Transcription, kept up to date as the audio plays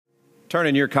Turn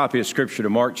in your copy of Scripture to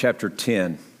Mark chapter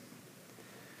 10.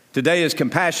 Today is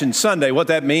Compassion Sunday. What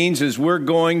that means is we're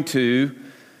going to,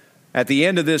 at the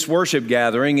end of this worship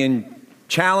gathering, and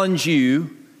challenge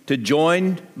you to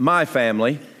join my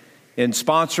family in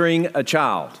sponsoring a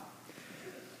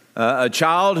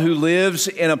child who lives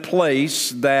in a place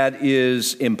that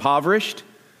is impoverished,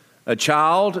 a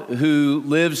child who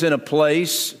lives in a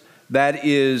place that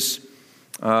is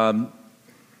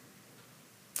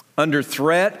under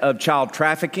threat of child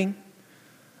trafficking,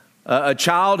 a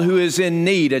child who is in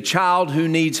need, a child who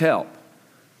needs help.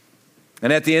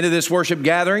 And at the end of this worship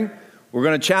gathering, we're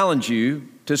going to challenge you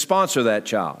to sponsor that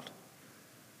child.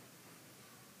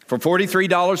 For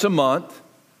 $43 a month,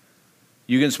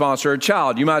 you can sponsor a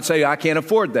child. You might say, I can't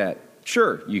afford that.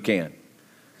 Sure, you can.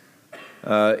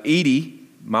 Edie,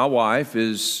 my wife,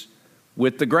 is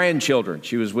with the grandchildren.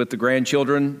 She was with the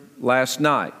grandchildren last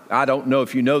night. I don't know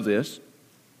if you know this,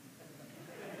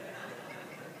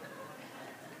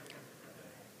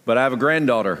 but I have a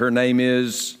granddaughter. Her name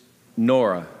is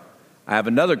Nora. I have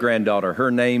another granddaughter.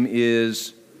 Her name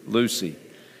is Lucy.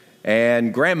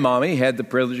 And Grandmommy had the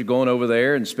privilege of going over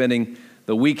there and spending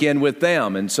the weekend with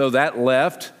them. And so that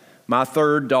left my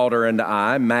third daughter and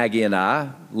I, Maggie and I,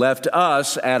 left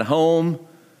us at home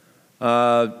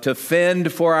to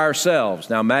fend for ourselves.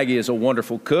 Now, Maggie is a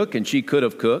wonderful cook, and she could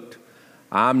have cooked.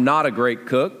 I'm not a great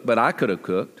cook, but I could have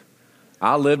cooked.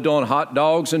 I lived on hot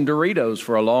dogs and Doritos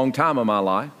for a long time of my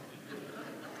life.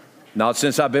 Not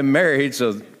since I've been married, so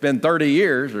it's been 30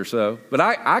 years or so. But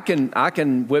I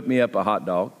can whip me up a hot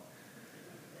dog.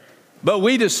 But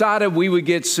we decided we would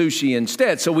get sushi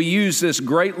instead. So we used this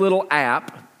great little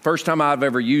app. First time I've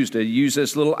ever used it. Use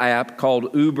this little app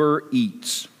called Uber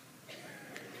Eats.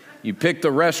 You pick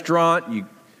the restaurant,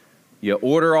 you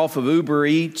order off of Uber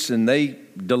Eats, and they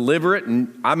deliver it.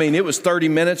 And I mean, it was 30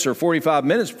 minutes or 45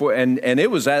 minutes, and it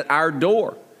was at our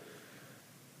door.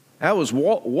 That was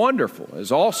wonderful. It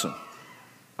was awesome.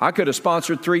 I could have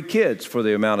sponsored 3 kids for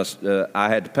the amount I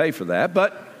had to pay for that.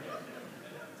 But,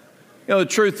 you know, the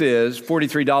truth is,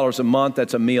 $43 a month,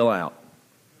 that's a meal out.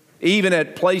 Even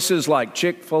at places like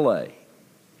Chick-fil-A,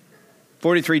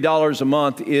 $43 a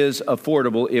month is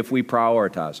affordable if we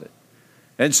prioritize it.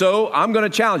 And so I'm going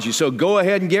to challenge you. So go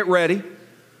ahead and get ready.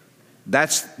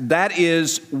 That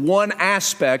is one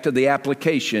aspect of the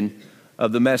application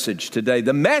of the message today.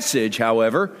 The message,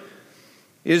 however,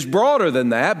 is broader than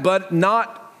that, but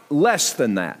not less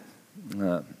than that.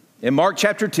 In Mark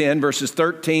chapter 10, verses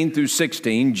 13 through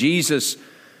 16, Jesus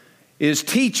is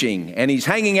teaching, and he's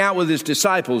hanging out with his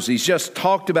disciples. He's just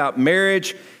talked about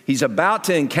marriage. He's about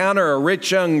to encounter a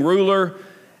rich young ruler.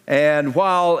 And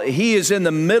while he is in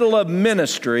the middle of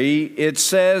ministry, it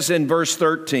says in verse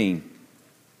 13,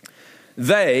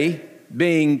 they,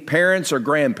 being parents or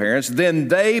grandparents, then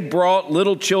they brought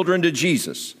little children to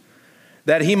Jesus,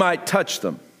 that he might touch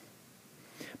them.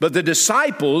 But the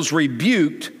disciples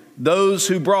rebuked those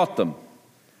who brought them.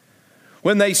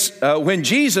 When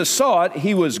Jesus saw it,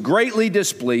 he was greatly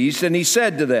displeased, and he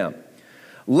said to them,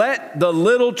 let the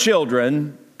little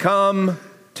children come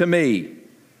to me.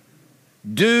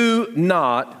 Do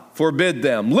not forbid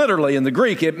them. Literally in the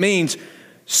Greek, it means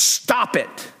stop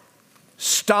it.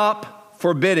 Stop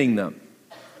forbidding them.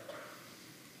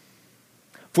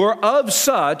 For of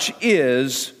such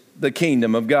is the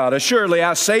kingdom of God. Assuredly,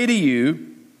 I say to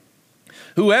you,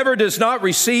 whoever does not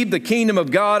receive the kingdom of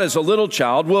God as a little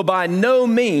child will by no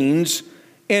means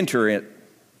enter it.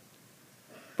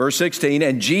 Verse 16,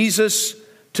 and Jesus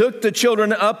took the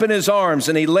children up in his arms,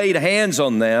 and he laid hands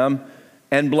on them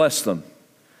and blessed them.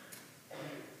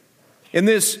 In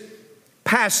this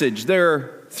passage, there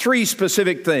are 3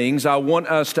 specific things I want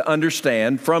us to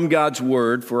understand from God's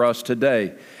word for us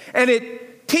today. And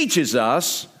it teaches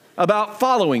us about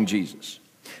following Jesus.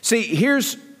 See,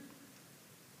 here's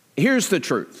the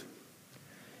truth.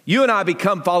 You and I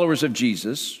become followers of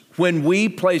Jesus when we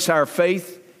place our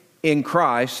faith in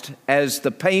Christ as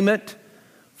the payment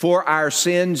for our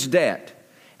sin's debt.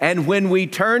 And when we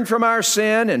turn from our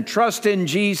sin and trust in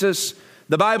Jesus,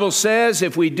 the Bible says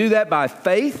if we do that by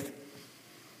faith,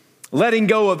 letting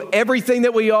go of everything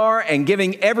that we are and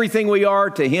giving everything we are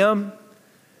to him,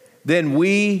 then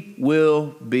we will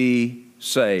be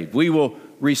saved. We will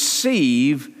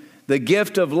receive the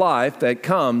gift of life that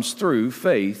comes through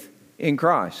faith in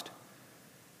Christ.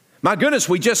 My goodness,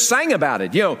 we just sang about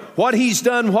it. You know, what he's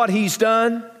done.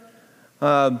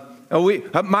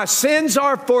 My sins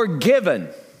are forgiven.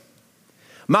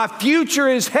 My future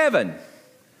is heaven.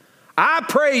 I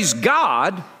praise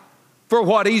God for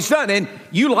what he's done. And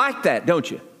you like that,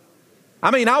 don't you?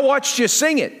 I mean, I watched you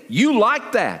sing it. You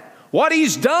like that. What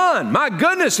He's done. My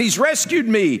goodness, He's rescued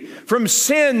me from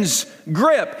sin's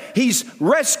grip. He's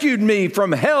rescued me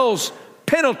from hell's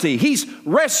penalty. He's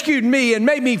rescued me and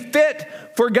made me fit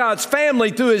for God's family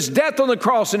through His death on the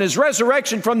cross and His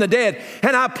resurrection from the dead.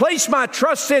 And I placed my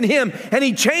trust in Him, and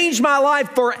He changed my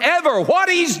life forever. What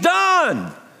He's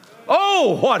done.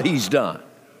 Oh, what He's done.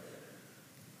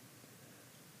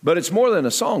 But it's more than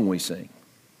a song we sing.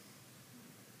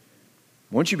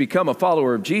 Once you become a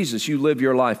follower of Jesus, you live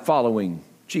your life following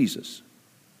Jesus.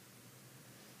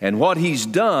 And what He's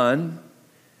done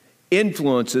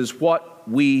influences what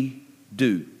we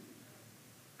do,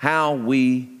 how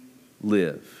we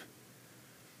live.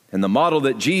 And the model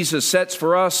that Jesus sets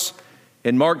for us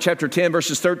in Mark chapter 10,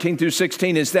 verses 13 through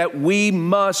 16 is that we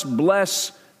must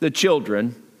bless the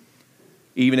children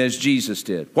even as Jesus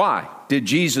did. Why did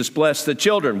Jesus bless the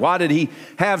children? Why did He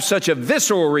have such a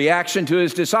visceral reaction to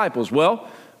His disciples? Well,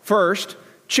 first,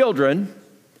 children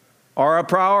are a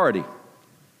priority.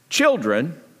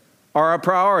 Children are a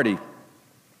priority.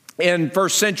 In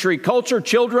first century culture,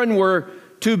 children were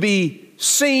to be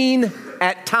seen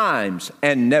at times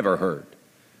and never heard.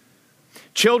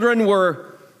 Children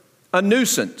were a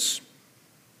nuisance.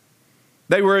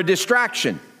 They were a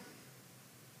distraction.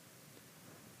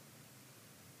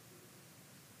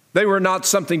 They were not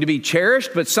something to be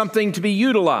cherished, but something to be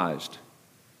utilized.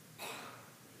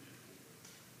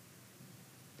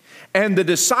 And the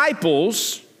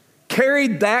disciples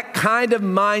carried that kind of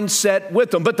mindset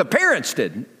with them, but the parents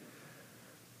didn't.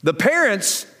 The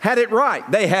parents had it right.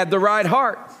 They had the right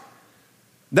heart.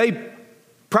 They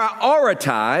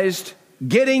prioritized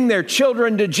getting their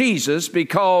children to Jesus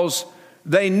because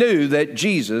they knew that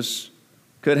Jesus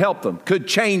could help them, could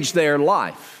change their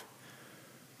life.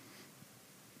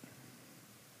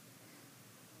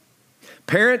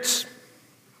 Parents,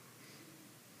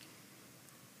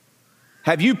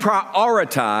 have you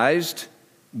prioritized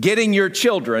getting your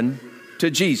children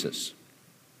to Jesus?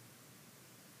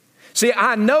 See,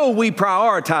 I know we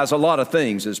prioritize a lot of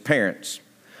things as parents.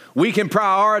 We can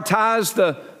prioritize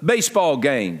the baseball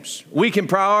games. We can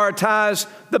prioritize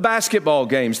the basketball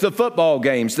games, the football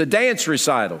games, the dance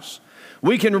recitals.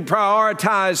 We can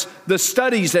prioritize the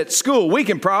studies at school. We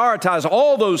can prioritize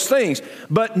all those things.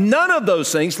 But none of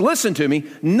those things, listen to me,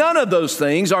 none of those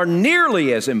things are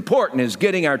nearly as important as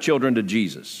getting our children to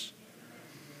Jesus.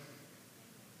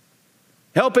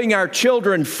 Helping our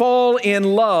children fall in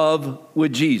love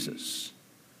with Jesus.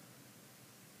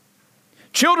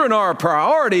 Children are a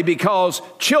priority because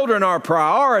children are a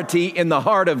priority in the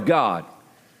heart of God.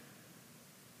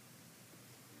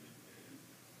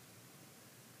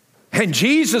 And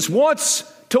Jesus wants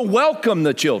to welcome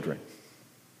the children.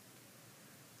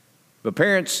 But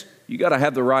parents, you got to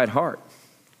have the right heart.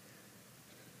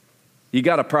 You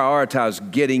got to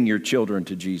prioritize getting your children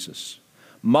to Jesus,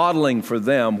 modeling for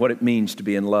them what it means to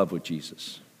be in love with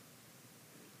Jesus.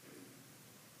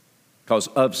 Because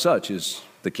of such is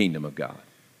the kingdom of God.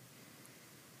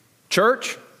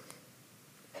 Church,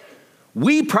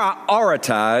 we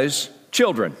prioritize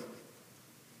children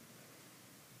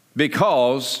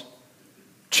because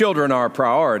children are a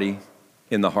priority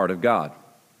in the heart of God.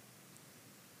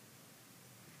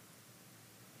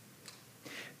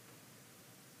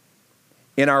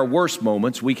 In our worst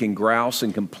moments, we can grouse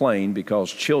and complain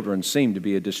because children seem to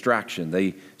be a distraction.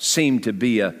 They seem to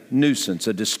be a nuisance,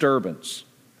 a disturbance.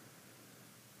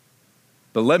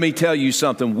 But let me tell you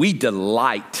something, we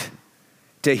delight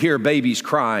to hear babies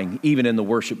crying even in the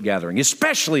worship gathering,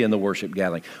 especially in the worship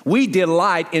gathering. We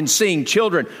delight in seeing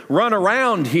children run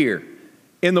around here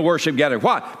in the worship gathering.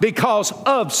 Why? Because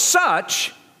of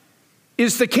such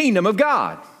is the kingdom of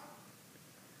God.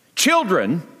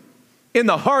 Children in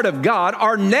the heart of God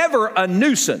are never a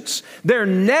nuisance. They're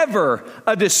never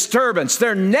a disturbance.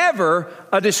 They're never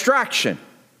a distraction.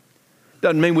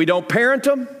 Doesn't mean we don't parent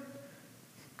them.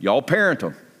 Y'all parent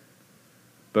them.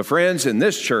 But friends, in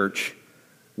this church,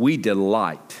 we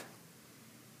delight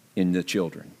in the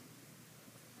children.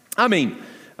 I mean,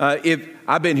 if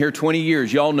I've been here 20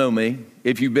 years, y'all know me.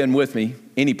 If you've been with me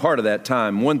any part of that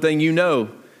time, one thing you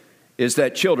know is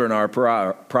that children are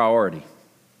a priority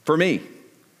for me.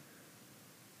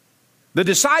 The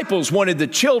disciples wanted the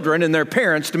children and their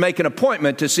parents to make an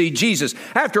appointment to see Jesus.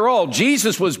 After all,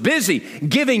 Jesus was busy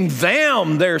giving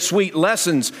them their sweet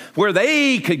lessons where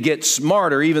they could get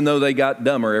smarter, even though they got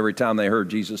dumber every time they heard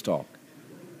Jesus talk.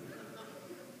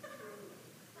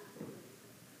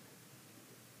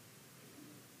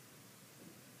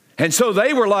 And so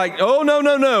they were like, oh,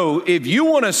 no. If you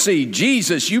want to see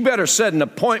Jesus, you better set an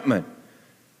appointment.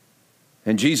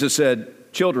 And Jesus said,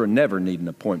 children never need an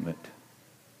appointment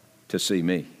to see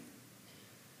me.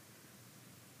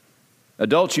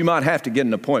 Adults, you might have to get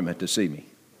an appointment to see me,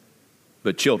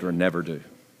 but children never do,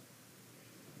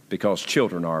 because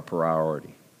children are a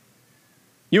priority.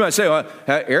 You might say, well,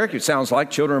 Eric, it sounds like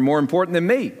children are more important than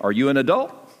me. Are you an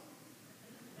adult?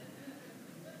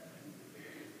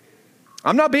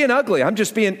 I'm not being ugly.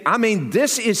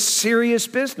 This is serious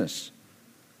business.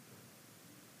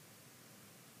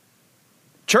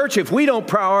 Church, if we don't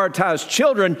prioritize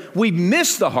children, we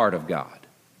miss the heart of God.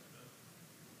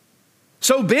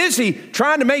 So busy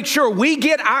trying to make sure we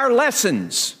get our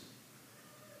lessons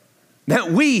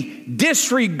that we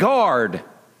disregard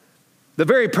the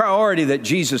very priority that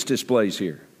Jesus displays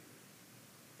here.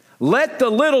 Let the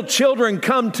little children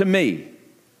come to me.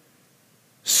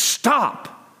 Stop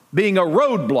being a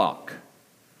roadblock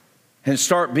and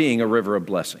start being a river of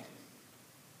blessing.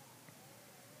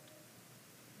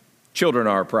 Children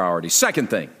are a priority.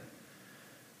 Second thing,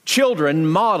 children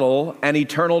model an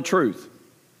eternal truth.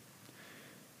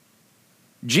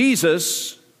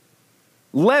 Jesus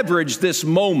leveraged this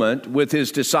moment with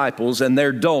his disciples and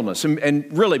their dullness. And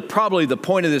really, probably the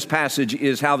point of this passage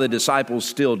is how the disciples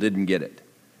still didn't get it.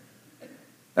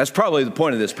 That's probably the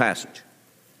point of this passage.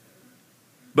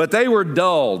 But they were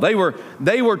dull. They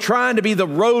were trying to be the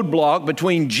roadblock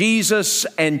between Jesus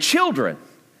and children.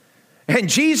 And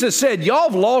Jesus said, y'all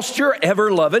have lost your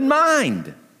ever-loving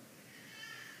mind.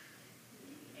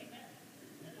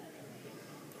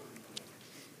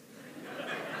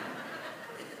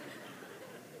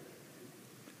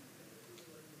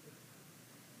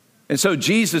 And so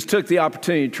Jesus took the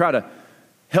opportunity to try to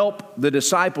help the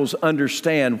disciples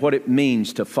understand what it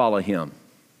means to follow him.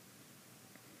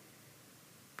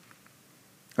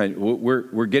 And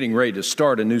we're getting ready to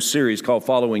start a new series called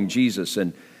Following Jesus,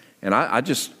 and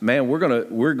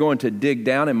we're going to dig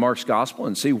down in Mark's gospel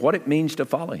and see what it means to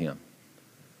follow him.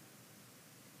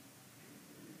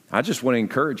 I just want to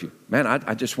encourage you, man.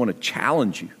 I just want to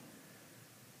challenge you.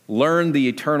 Learn the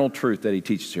eternal truth that he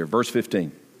teaches here. Verse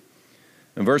 15.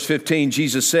 In verse 15,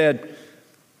 Jesus said,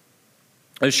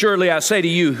 "Assuredly I say to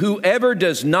you, whoever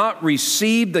does not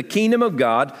receive the kingdom of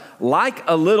God like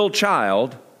a little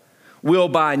child will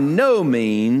by no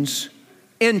means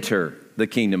enter the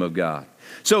kingdom of God."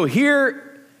 So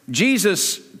here,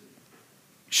 Jesus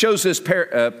shows this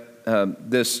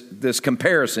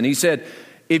comparison. He said,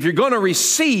 if you're going to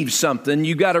receive something,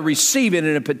 you got to receive it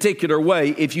in a particular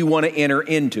way if you want to enter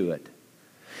into it.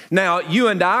 Now, you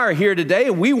and I are here today,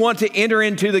 and we want to enter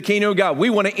into the kingdom of God. We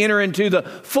want to enter into the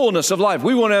fullness of life.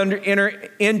 We want to enter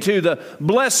into the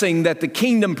blessing that the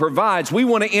kingdom provides. We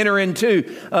want to enter into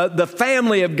the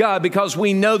family of God, because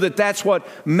we know that that's what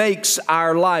makes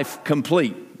our life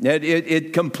complete.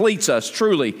 It completes us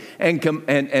truly and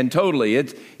totally.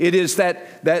 It is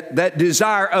that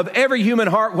desire of every human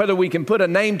heart, whether we can put a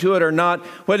name to it or not,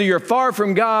 whether you're far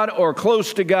from God or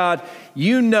close to God,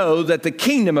 you know that the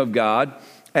kingdom of God,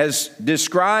 as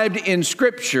described in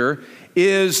Scripture,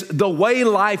 is the way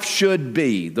life should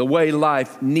be, the way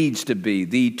life needs to be,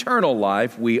 the eternal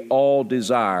life we all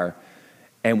desire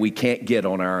and we can't get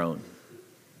on our own.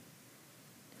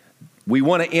 We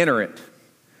want to enter it.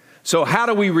 So how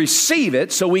do we receive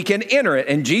it so we can enter it?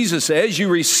 And Jesus says you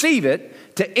receive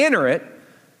it, to enter it,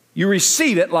 you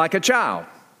receive it like a child.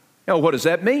 Now, what does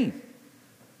that mean?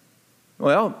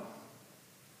 Well,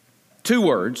 two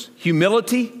words: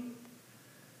 humility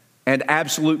and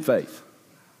absolute faith.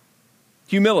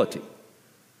 Humility.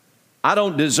 I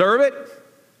don't deserve it.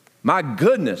 My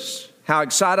goodness, how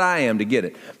excited I am to get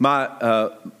it.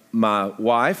 My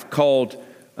wife called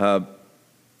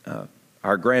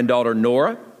our granddaughter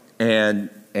Nora, and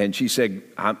she said,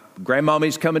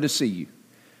 "Grandmommy's coming to see you."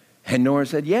 And Nora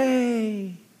said,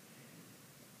 "Yay,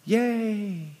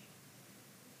 yay."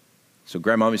 So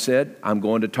Grandmommy said, "I'm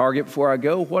going to Target before I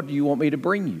go. What do you want me to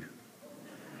bring you?"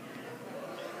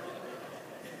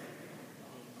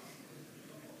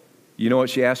 You know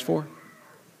what she asked for?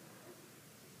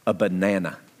 A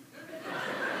banana.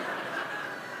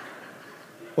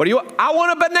 What do you want? I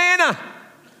want a banana.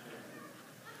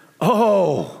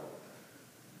 Oh,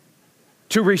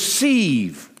 to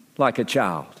receive like a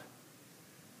child.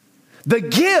 The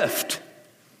gift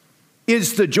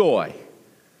is the joy.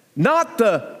 Not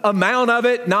the amount of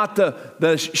it, not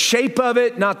the shape of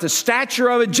it, not the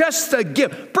stature of it, just the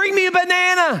gift. Bring me a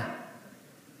banana.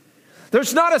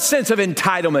 There's not a sense of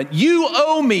entitlement. You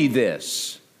owe me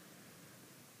this.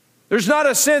 There's not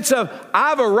a sense of,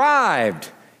 I've arrived.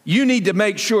 You need to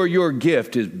make sure your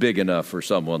gift is big enough for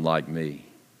someone like me.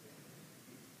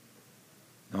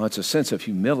 No, it's a sense of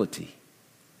humility.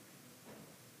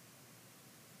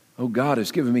 Oh, God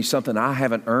has given me something I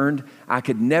haven't earned. I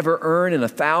could never earn in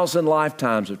 1,000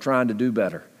 lifetimes of trying to do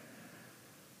better.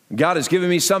 God has given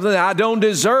me something that I don't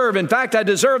deserve. In fact, I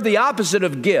deserve the opposite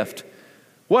of gift.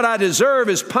 What I deserve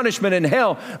is punishment in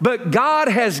hell. But God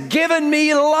has given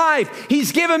me life.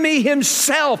 He's given me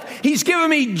Himself. He's given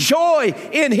me joy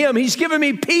in Him. He's given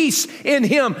me peace in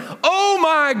Him. Oh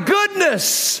my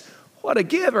goodness! What a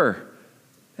giver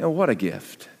and what a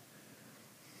gift.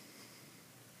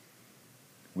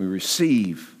 We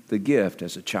receive the gift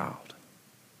as a child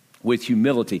with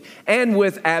humility and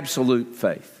with absolute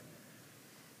faith.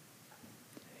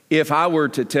 If I were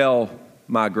to tell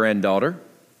my granddaughter,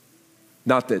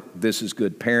 not that this is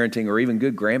good parenting or even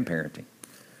good grandparenting,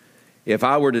 if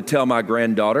I were to tell my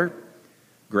granddaughter,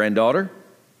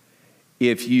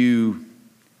 if you,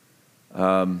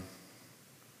 I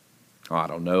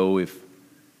don't know,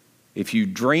 if you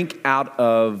drink out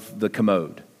of the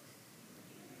commode,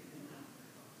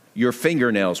 your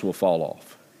fingernails will fall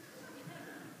off.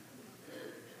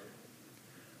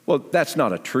 Well, that's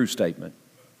not a true statement.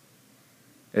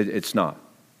 It's not.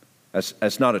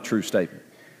 That's not a true statement.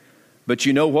 But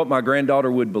you know what my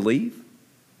granddaughter would believe?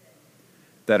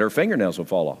 That her fingernails will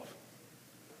fall off.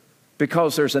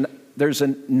 Because there's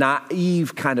a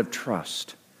naive kind of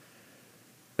trust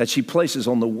that she places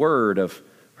on the word of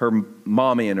her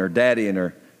mommy and her daddy and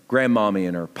her grandmommy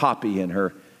and her poppy and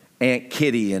her Aunt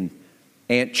Kitty and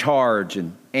Aunt Charge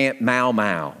and Aunt Mau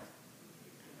Mau.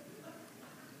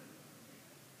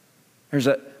 There's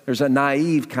a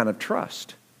naive kind of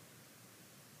trust.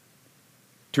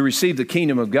 To receive the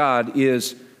kingdom of God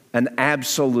is an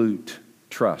absolute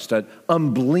trust, an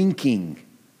unblinking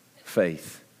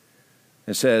faith.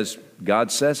 It says,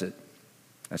 God says it.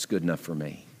 That's good enough for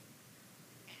me.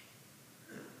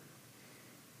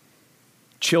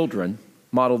 Children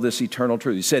model this eternal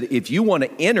truth. He said, if you want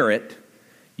to enter it,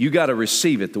 you got to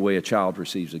receive it the way a child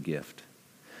receives a gift.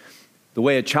 The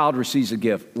way a child receives a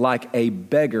gift, like a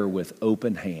beggar with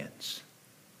open hands.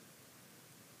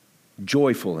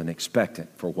 Joyful and expectant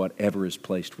for whatever is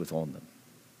placed within them.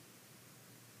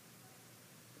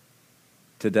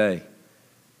 Today,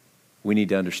 we need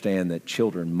to understand that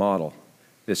children model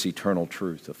this eternal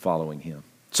truth of following Him.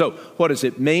 So, what does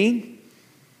it mean?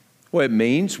 Well, it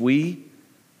means we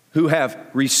who have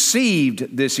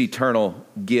received this eternal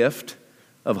gift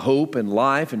of hope and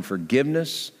life and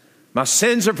forgiveness, my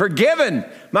sins are forgiven.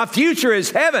 My future is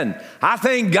heaven. I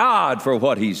thank God for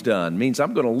what He's done. It means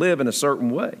I'm going to live in a certain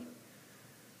way.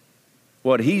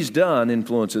 What He's done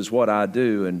influences what I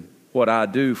do, and what I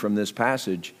do from this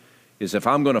passage is if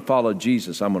I'm going to follow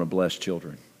Jesus, I'm going to bless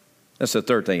children. That's the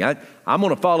third thing. I'm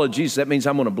going to follow Jesus. That means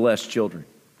I'm going to bless children.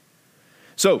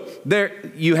 So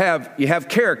there you have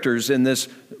characters in this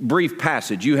brief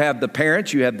passage. You have the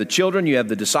parents, you have the children, you have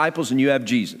the disciples, and you have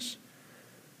Jesus.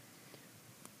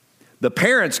 The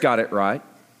parents got it right.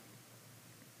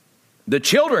 The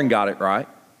children got it right.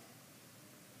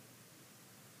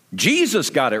 Jesus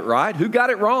got it right. Who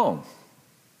got it wrong?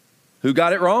 Who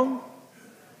got it wrong?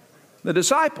 The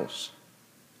disciples.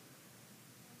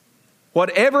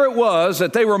 Whatever it was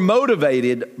that they were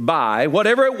motivated by,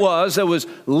 whatever it was that was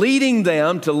leading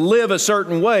them to live a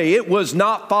certain way, it was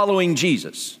not following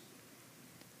Jesus.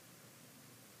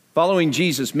 Following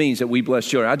Jesus means that we bless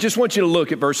children. I just want you to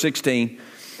look at verse 16.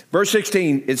 Verse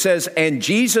 16, it says, and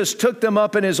Jesus took them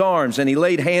up in His arms, and He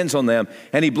laid hands on them,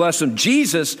 and He blessed them.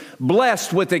 Jesus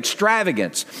blessed with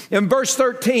extravagance. In verse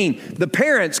 13, the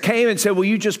parents came and said, will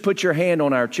you just put your hand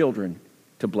on our children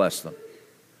to bless them?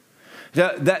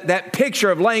 That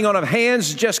picture of laying on of hands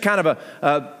is just kind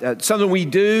of something we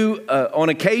do on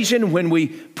occasion when we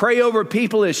pray over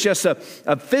people. It's just a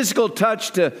physical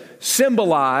touch to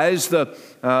symbolize the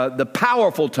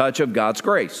powerful touch of God's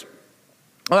grace.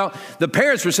 Well, the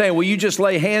parents were saying, will you just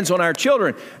lay hands on our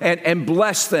children and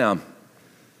bless them?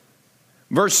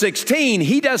 Verse 16,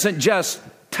 He doesn't just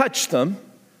touch them.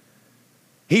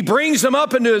 He brings them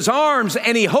up into His arms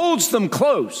and He holds them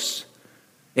close.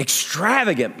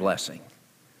 Extravagant blessing.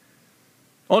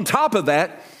 On top of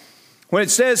that, when it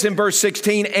says in verse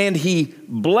 16, and He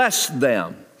blessed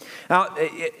them. Now,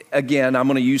 again, I'm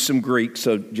going to use some Greek,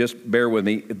 so just bear with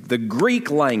me. The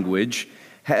Greek language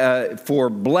for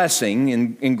blessing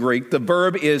in Greek, the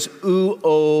verb is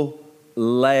uolegein.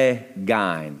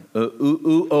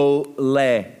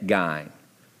 Uolegein.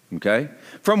 Okay?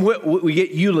 From we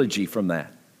get eulogy from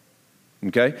that.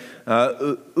 Okay?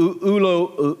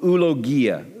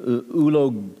 Eulogia.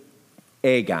 Eulogein.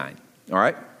 All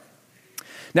right?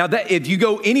 Now, that if you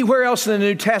go anywhere else in the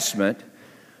New Testament,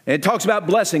 and it talks about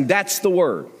blessing, that's the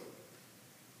word.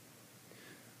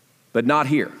 But not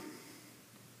here.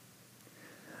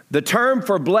 The term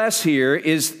for bless here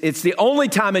it's the only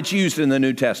time it's used in the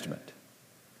New Testament.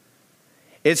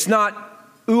 It's not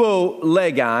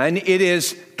uolegein. It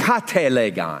is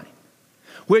katelegai,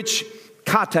 which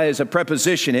kata is a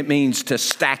preposition. It means to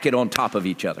stack it on top of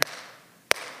each other.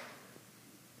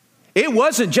 It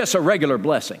wasn't just a regular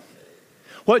blessing.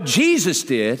 What Jesus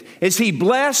did is he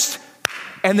blessed,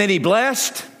 and then he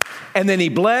blessed, and then he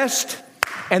blessed,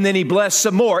 and then he blessed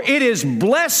some more. It is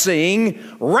blessing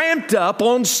ramped up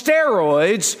on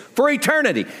steroids for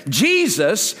eternity.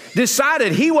 Jesus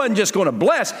decided he wasn't just going to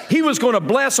bless. He was going to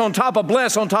bless on top of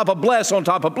bless, on top of bless, on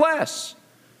top of bless.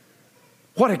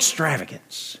 What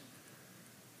extravagance.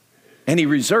 And he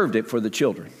reserved it for the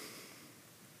children.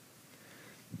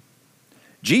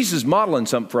 Jesus is modeling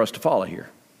something for us to follow here.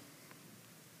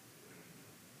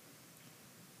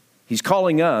 He's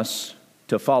calling us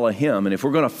to follow him. And if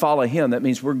we're going to follow him, that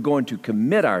means we're going to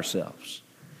commit ourselves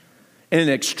in an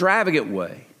extravagant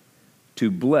way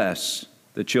to bless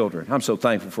the children. I'm so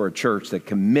thankful for a church that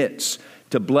commits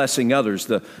to blessing others.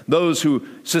 Those who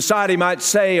society might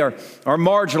say are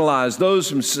marginalized, those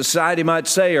whom society might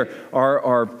say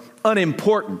are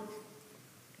unimportant.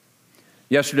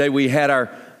 Yesterday we had our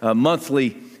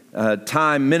monthly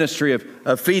time ministry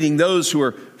of feeding those who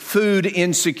are food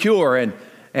insecure,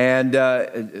 and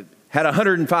had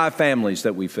 105 families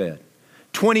that we fed.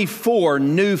 24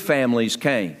 new families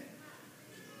came.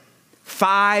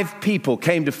 5 people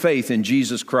came to faith in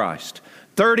Jesus Christ.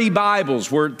 33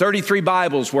 Bibles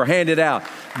were handed out.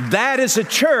 That is a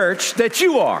church that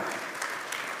you are.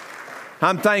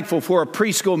 I'm thankful for a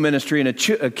preschool ministry and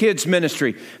a kids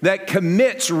ministry that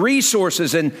commits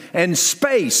resources and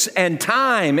space and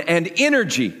time and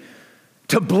energy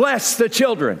to bless the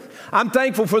children. I'm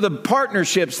thankful for the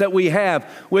partnerships that we have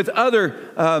with other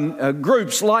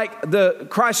groups like the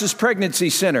Crisis Pregnancy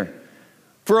Center.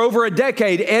 For over a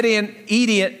decade,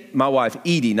 my wife,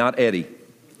 Edie, not Eddie,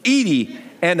 Edie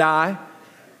and I,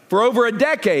 for over a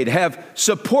decade have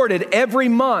supported every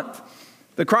month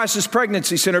the Crisis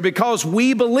Pregnancy Center because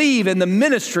we believe in the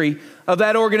ministry of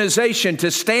that organization to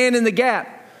stand in the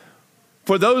gap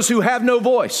for those who have no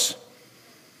voice.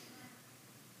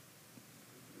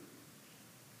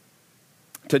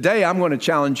 Today, I'm going to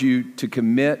challenge you to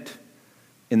commit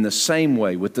in the same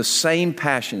way, with the same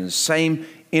passion, the same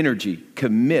energy,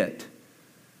 commit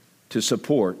to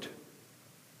support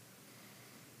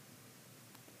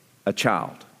a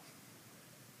child,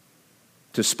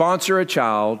 to sponsor a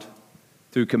child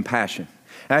through compassion.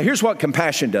 Now, here's what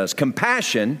compassion does.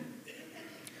 Compassion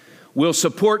will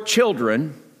support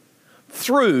children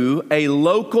through a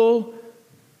local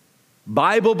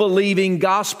Bible-believing,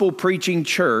 gospel-preaching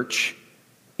church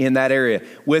in that area.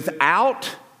 Without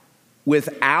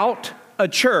a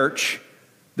church,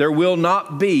 there will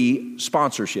not be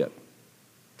sponsorship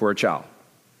for a child.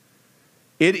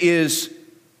 It is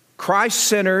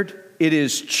Christ-centered, it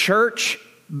is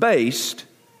church-based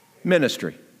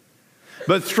ministry.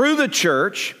 But through the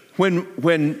church, when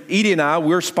Edie and I,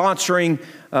 we're sponsoring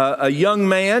a young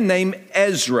man named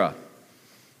Ezra.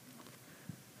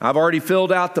 I've already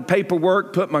filled out the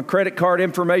paperwork, put my credit card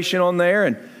information on there,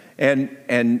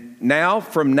 and now,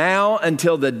 from now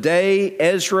until the day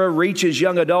Ezra reaches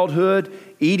young adulthood,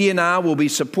 Edie and I will be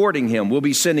supporting him. We'll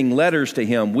be sending letters to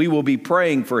him. We will be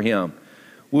praying for him.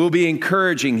 We'll be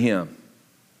encouraging him.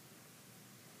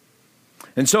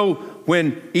 And so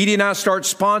when Edie and I start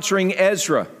sponsoring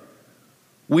Ezra,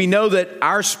 we know that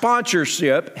our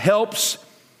sponsorship helps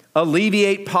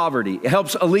alleviate poverty,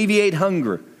 helps alleviate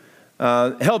hunger,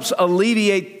 helps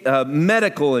alleviate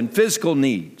medical and physical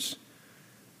needs,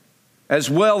 as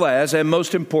well as, and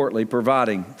most importantly,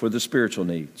 providing for the spiritual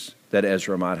needs that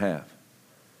Ezra might have.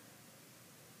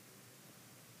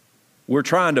 We're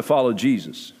trying to follow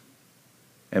Jesus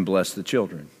and bless the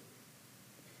children.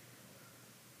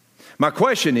 My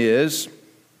question is,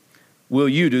 will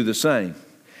you do the same?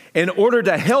 In order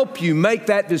to help you make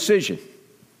that decision,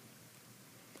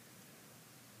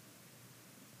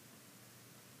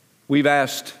 we've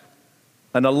asked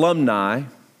an alumni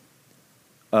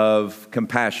of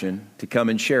Compassion to come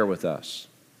and share with us.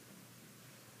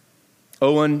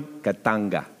 Owen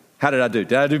Katanga. How did I do?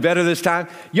 Did I do better this time?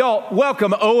 Y'all,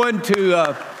 welcome Owen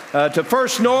to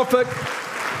First Norfolk.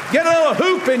 Get a little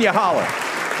hoop in your holler.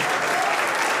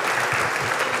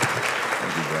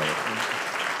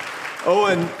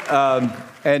 Owen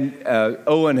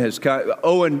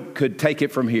Owen could take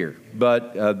it from here,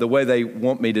 but the way they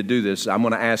want me to do this, I'm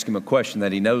going to ask him a question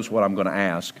that he knows what I'm going to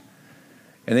ask,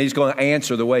 and he's going to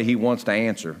answer the way he wants to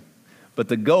answer. But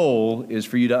the goal is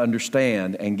for you to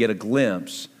understand and get a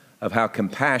glimpse of how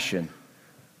compassion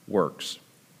works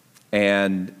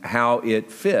and how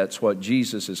it fits what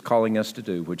Jesus is calling us to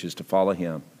do, which is to follow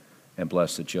him and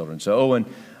bless the children. So, Owen,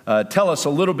 tell us a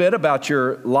little bit about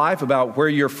your life, about where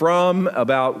you're from,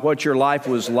 about what your life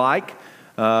was like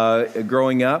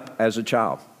growing up as a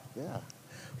child. Yeah.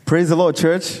 Praise the Lord,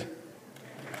 church.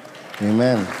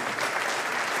 Amen.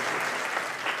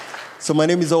 So my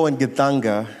name is Owen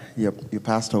Githanga. Your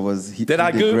pastor was... Did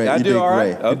I do great. I do all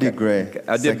right? Okay. You did great.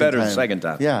 I did better the second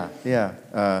time. Yeah.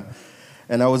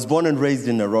 And I was born and raised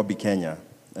in Nairobi, Kenya.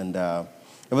 And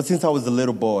ever since I was a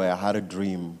little boy, I had a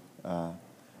dream.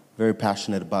 Very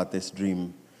passionate about this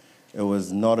dream. It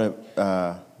was not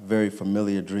a very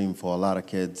familiar dream for a lot of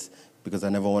kids because I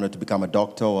never wanted to become a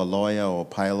doctor or a lawyer or a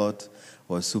pilot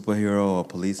or a superhero or a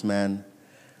policeman.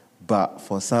 But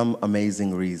for some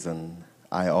amazing reason,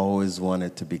 I always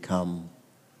wanted to become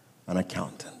an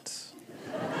accountant.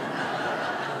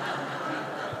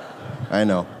 I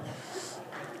know.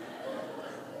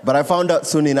 But I found out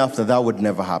soon enough that that would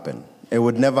never happen. It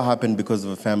would never happen because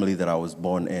of a family that I was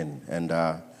born in. And,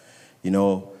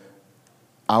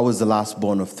 I was the last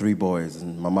born of 3 boys,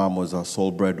 and my mom was our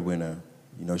sole breadwinner.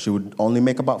 She would only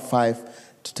make about $5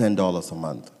 to $10 a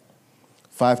month.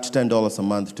 $5 to $10 a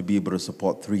month to be able to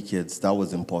support 3 kids, that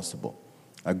was impossible.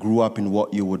 I grew up in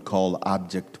what you would call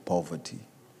abject poverty.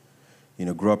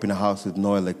 Grew up in a house with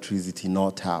no electricity, no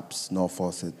taps, no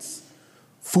faucets.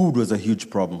 Food was a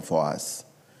huge problem for us,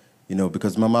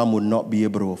 because my mom would not be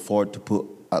able to afford to put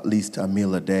at least a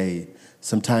meal a day.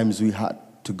 Sometimes we had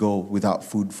to go without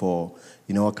food for,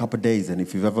 a couple of days. And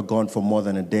if you've ever gone for more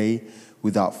than a day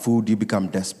without food, you become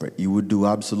desperate. You would do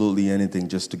absolutely anything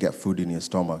just to get food in your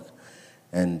stomach.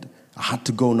 And I had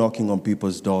to go knocking on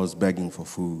people's doors begging for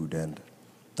food. And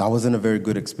that wasn't a very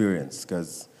good experience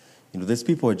because, these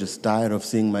people are just tired of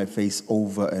seeing my face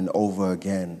over and over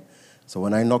again. So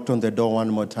when I knocked on their door one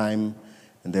more time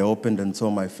and they opened and saw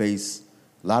my face,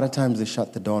 a lot of times they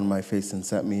shut the door on my face and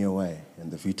sent me away. And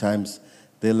the few times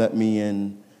they let me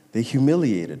in, they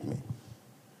humiliated me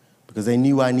because they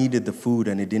knew I needed the food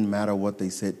and it didn't matter what they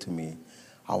said to me.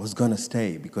 I was going to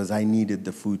stay because I needed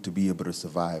the food to be able to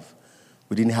survive.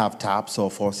 We didn't have taps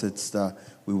or faucets that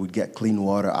we would get clean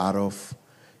water out of.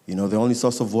 The only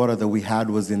source of water that we had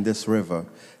was in this river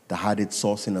that had its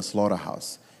source in a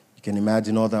slaughterhouse. You can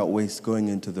imagine all that waste going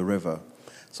into the river.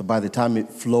 So by the time it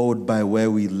flowed by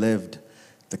where we lived,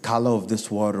 the color of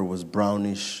this water was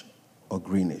brownish or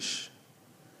greenish.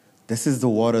 This is the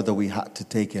water that we had to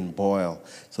take and boil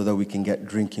so that we can get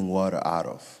drinking water out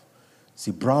of.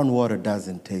 See, brown water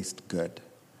doesn't taste good.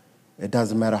 It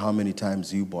doesn't matter how many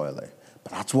times you boil it.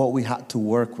 But that's what we had to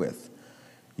work with,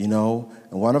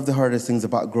 And one of the hardest things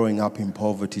about growing up in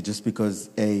poverty, just because,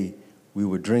 we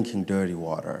were drinking dirty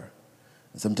water.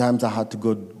 And sometimes I had to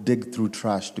go dig through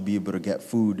trash to be able to get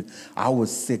food. I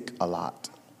was sick a lot.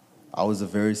 I was a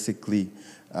very sickly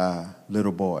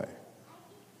little boy.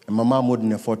 And my mom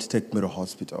wouldn't afford to take me to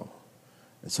hospital.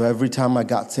 And so every time I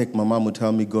got sick, my mom would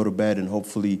tell me, go to bed, and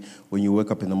hopefully when you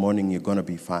wake up in the morning, you're going to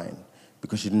be fine.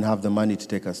 Because she didn't have the money to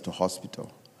take us to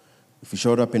hospital. If you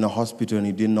showed up in a hospital and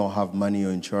you did not have money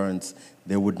or insurance,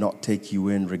 they would not take you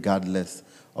in regardless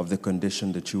of the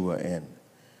condition that you were in.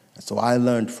 And so I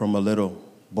learned from a little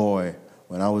boy,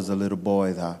 when I was a little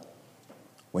boy, that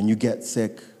when you get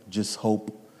sick, just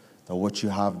hope that what you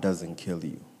have doesn't kill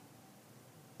you.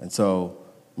 And so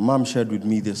Mom shared with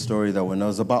me this story that when I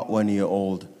was about 1 year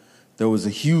old, there was a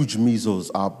huge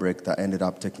measles outbreak that ended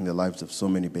up taking the lives of so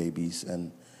many babies.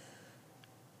 And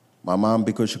my mom,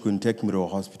 because she couldn't take me to a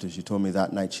hospital, she told me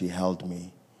that night she held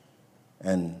me.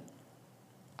 And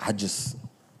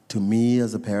to me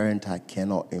as a parent, I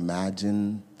cannot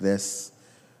imagine this,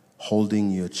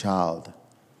 holding your child,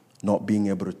 not being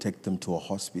able to take them to a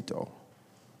hospital,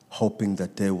 hoping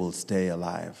that they will stay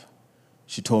alive.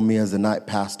 She told me as the night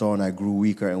passed on, I grew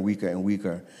weaker and weaker and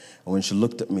weaker. And when she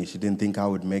looked at me, she didn't think I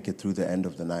would make it through the end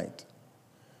of the night.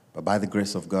 But by the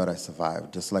grace of God, I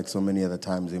survived, just like so many other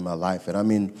times in my life.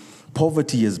 And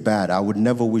poverty is bad. I would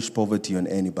never wish poverty on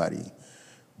anybody.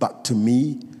 But to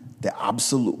me, the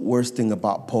absolute worst thing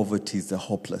about poverty is the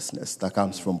hopelessness that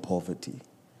comes from poverty.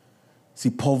 See,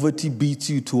 poverty beats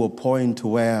you to a point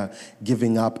where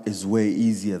giving up is way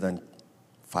easier than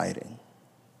fighting.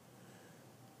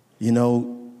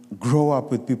 Grow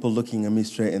up with people looking at me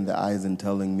straight in the eyes and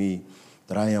telling me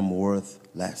that I am worth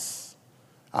less.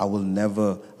 I will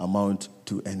never amount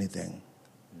to anything.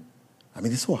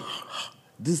 These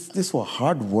were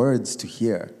hard words to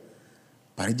hear,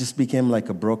 but it just became like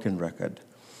a broken record.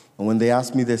 And when they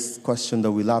asked me this question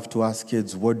that we love to ask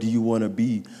kids, what do you want to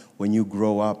be when you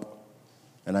grow up?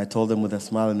 And I told them with a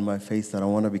smile on my face that I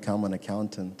want to become an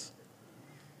accountant.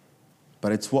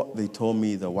 But it's what they told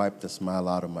me that wiped the smile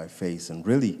out of my face and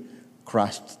really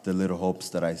crushed the little hopes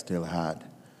that I still had.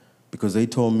 because they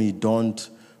told me, don't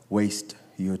waste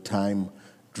your time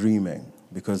dreaming,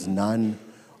 because none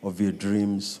of your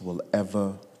dreams will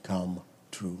ever come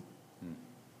true.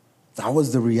 That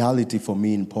was the reality for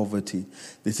me in poverty.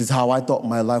 This is how I thought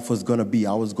my life was going to be.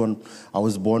 I was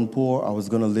born poor, I was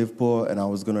going to live poor, and I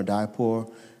was going to die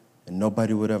poor, and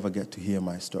nobody would ever get to hear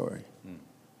my story.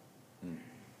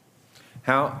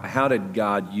 How did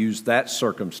God use that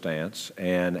circumstance,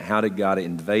 and how did God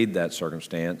invade that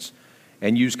circumstance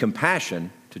and use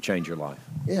compassion to change your life?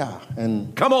 Yeah,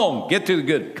 and come on, get to the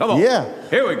good. Come on. Yeah.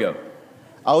 Here we go.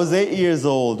 I was 8 years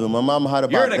old when my mom heard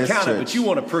about this church. You're an accountant, but you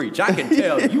want to preach. I can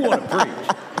tell you want to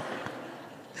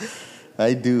preach.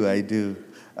 I do.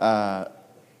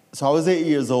 So I was 8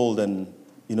 years old, and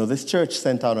this church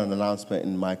sent out an announcement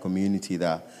in my community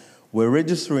that we're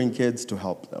registering kids to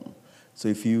help them. So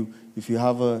if you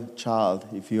have a child,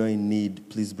 if you're in need,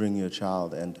 please bring your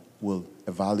child and we'll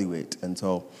evaluate. And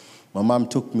so my mom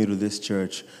took me to this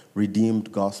church,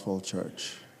 Redeemed Gospel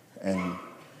Church. And,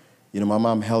 my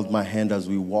mom held my hand as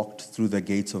we walked through the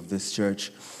gates of this church.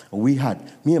 Me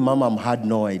and my mom had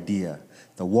no idea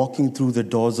that walking through the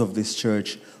doors of this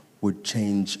church would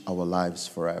change our lives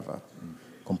forever.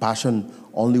 Compassion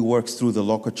only works through the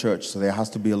local church, so there has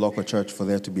to be a local church for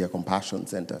there to be a compassion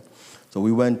center. So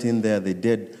we went in there,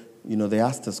 they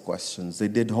asked us questions, they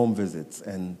did home visits,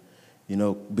 and,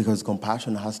 because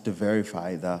compassion has to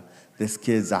verify that these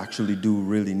kids actually do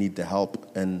really need the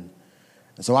help. And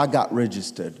so I got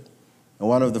registered. And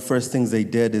one of the first things they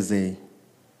did is they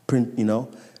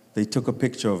took a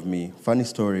picture of me. Funny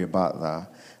story about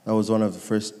that. That was one of the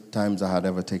first times I had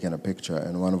ever taken a picture,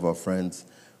 and one of our friends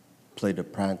played a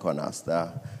prank on us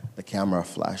that the camera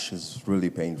flash is really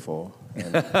painful.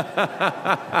 And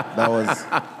that was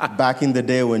back in the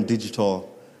day when digital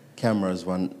cameras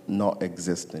were not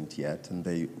existent yet, and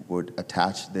they would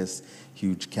attach this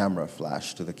huge camera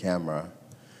flash to the camera.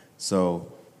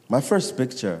 So my first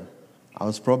picture, I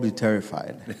was probably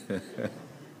terrified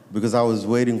because I was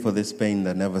waiting for this pain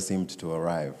that never seemed to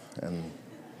arrive, and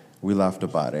we laughed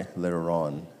about it later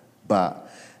on.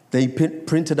 But they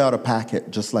printed out a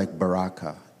packet just like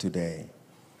Baraka today,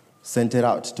 sent it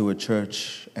out to a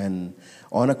church, and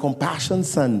on a Compassion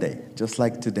Sunday, just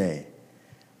like today,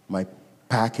 my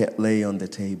packet lay on the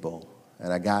table,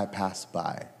 and a guy passed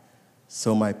by,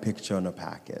 saw my picture on the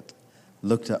packet,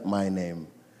 looked at my name,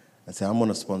 and said, I'm going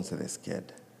to sponsor this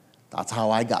kid. That's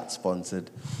how I got sponsored.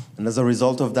 And as a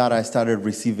result of that, I started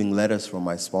receiving letters from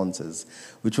my sponsors,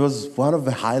 which was one of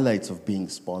the highlights of being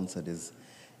sponsored is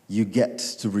you get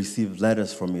to receive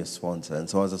letters from your sponsor. And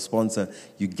so as a sponsor,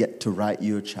 you get to write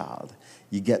your child.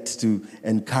 You get to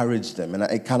encourage them. And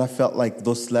I kind of felt like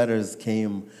those letters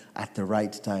came at the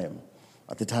right time.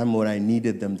 At the time when I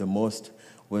needed them the most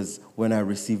was when I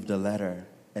received a letter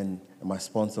and my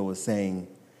sponsor was saying,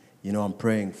 I'm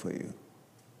praying for you.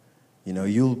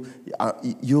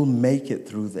 You'll make it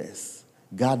through this.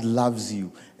 God loves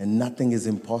you, and nothing is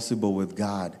impossible with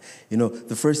God.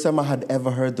 The first time I had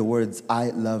ever heard the words, I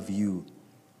love you,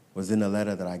 was in a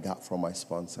letter that I got from my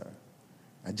sponsor.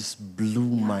 I just blew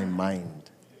my mind.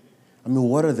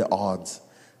 What are the odds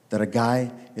that a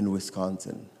guy in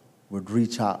Wisconsin would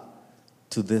reach out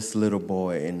to this little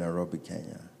boy in Nairobi,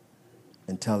 Kenya,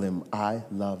 and tell him, I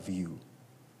love you,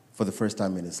 for the first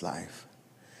time in his life?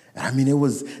 And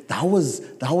that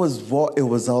was what it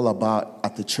was all about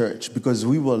at the church, because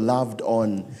we were loved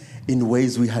on in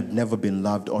ways we had never been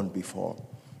loved on before.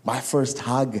 My first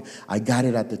hug, I got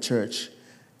it at the church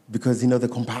because, the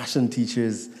compassion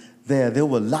teachers there, they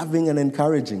were loving and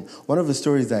encouraging. One of the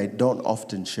stories I don't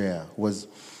often share was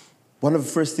one of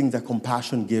the first things that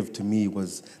compassion gave to me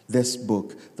was this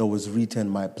book that was written,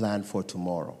 My Plan for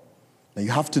Tomorrow. Now,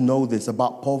 you have to know this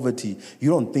about poverty.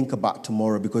 You don't think about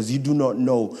tomorrow because you do not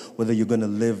know whether you're going to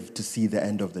live to see the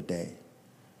end of the day.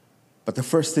 But the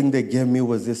first thing they gave me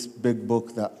was this big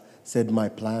book that said, My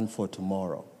Plan for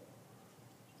Tomorrow.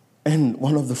 And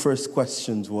one of the first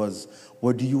questions was,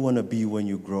 what do you want to be when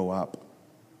you grow up?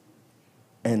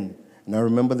 And I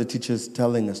remember the teachers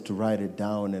telling us to write it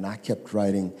down, and I kept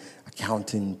writing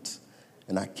accountant,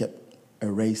 and I kept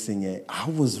erasing it. I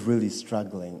was really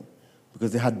struggling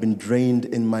because it had been drained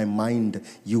in my mind,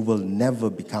 you will never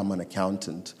become an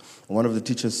accountant. And one of the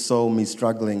teachers saw me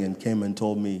struggling and came and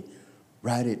told me,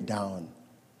 write it down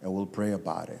and we'll pray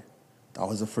about it. That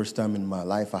was the first time in my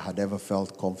life I had ever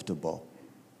felt comfortable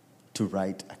to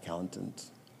write accountant.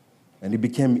 And it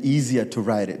became easier to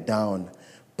write it down.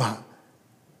 But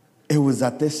it was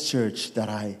at this church that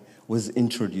I was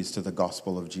introduced to the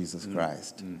gospel of Jesus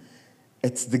Christ.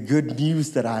 It's the good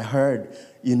news that I heard,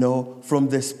 from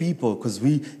this people, because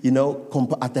we,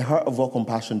 at the heart of what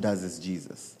compassion does is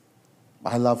Jesus.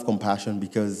 I love compassion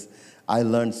because I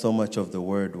learned so much of the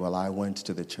word while I went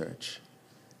to the church.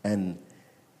 And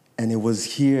it was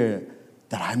here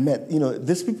that I met,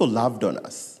 these people loved on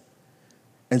us.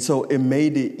 And so it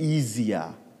made it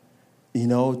easier,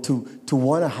 to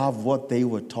want to have what they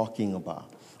were talking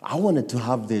about. I wanted to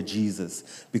have their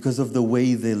Jesus because of the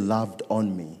way they loved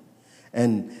on me.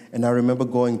 And I remember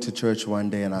going to church one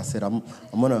day and I said, I'm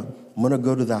gonna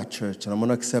go to that church and I'm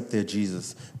gonna accept their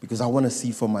Jesus because I want to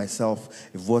see for myself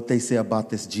if what they say about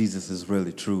this Jesus is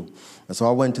really true. And so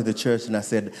I went to the church and I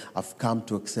said, I've come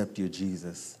to accept your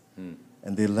Jesus.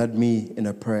 And they led me in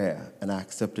a prayer and I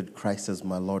accepted Christ as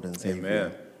my Lord and Savior.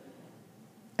 Amen.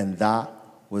 And that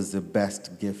was the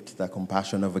best gift that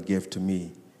compassion ever gave to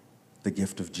me, the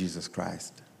gift of Jesus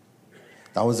Christ.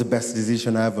 That was the best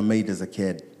decision I ever made as a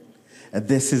kid. And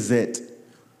this is it.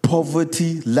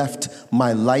 Poverty left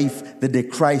my life the day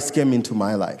Christ came into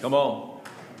my life. Come on.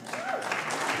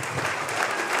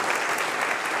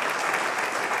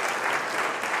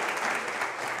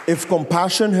 If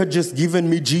compassion had just given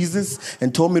me Jesus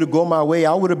and told me to go my way,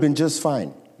 I would have been just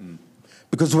fine.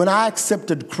 Because when I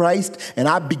accepted Christ and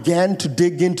I began to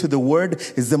dig into the Word,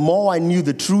 is the more I knew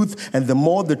the truth and the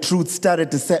more the truth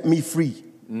started to set me free.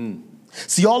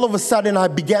 See, all of a sudden I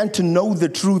began to know the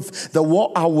truth that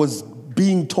what I was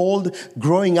being told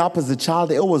growing up as a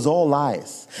child, it was all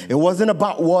lies. It wasn't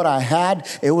about what I had.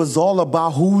 It was all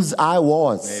about whose I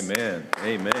was. Amen.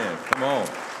 Amen. Come on.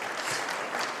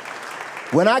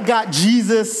 When I got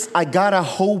Jesus, I got a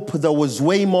hope that was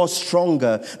way more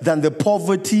stronger than the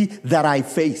poverty that I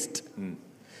faced.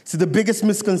 See, the biggest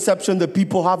misconception that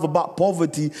people have about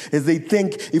poverty is they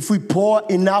think if we pour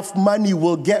enough money,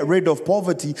 we'll get rid of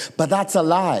poverty. But that's a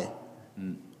lie.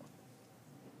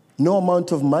 No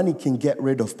amount of money can get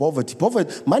rid of poverty.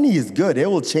 Money is good. It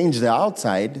will change the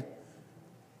outside.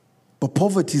 But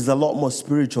poverty is a lot more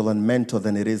spiritual and mental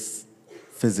than it is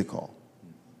physical.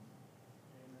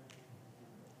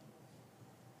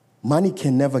 Money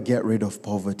can never get rid of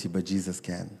poverty, but Jesus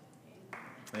can.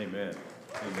 Amen.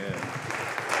 Amen.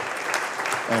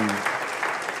 And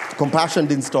compassion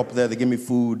didn't stop there. They gave me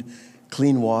food,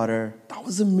 clean water. That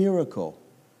was a miracle.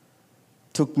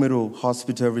 Took me to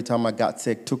hospital every time I got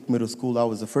sick. Took me to school. I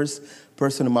was the first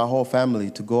person in my whole family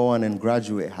to go on and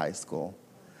graduate high school.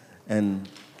 And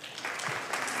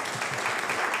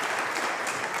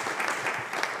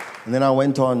then I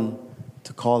went on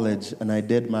to college and I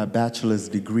did my bachelor's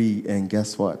degree in,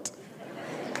 guess what?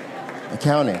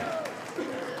 Accounting.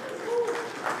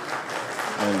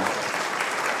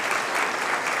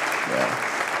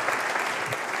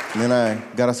 And then I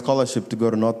got a scholarship to go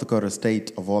to North Dakota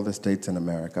State, of all the states in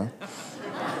America.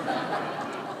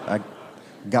 I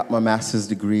got my master's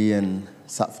degree and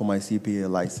sat for my CPA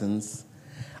license.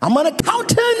 I'm an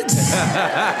accountant!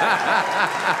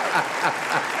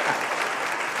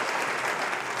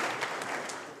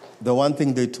 The one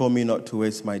thing they told me not to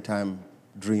waste my time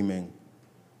dreaming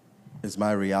is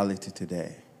my reality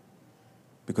today.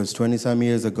 Because 20-some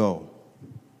years ago,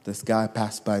 this guy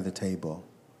passed by the table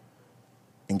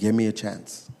and gave me a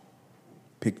chance,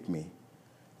 picked me.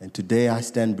 And today I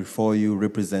stand before you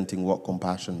representing what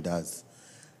compassion does.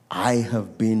 I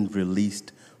have been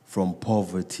released from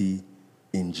poverty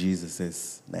in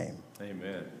Jesus' name.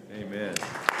 Amen. Amen.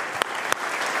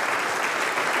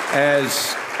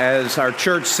 As our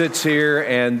church sits here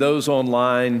and those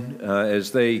online,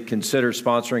 as they consider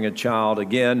sponsoring a child,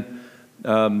 again,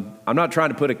 I'm not trying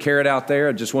to put a carrot out there.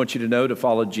 I just want you to know to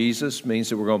follow Jesus means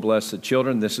that we're going to bless the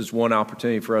children. This is one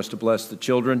opportunity for us to bless the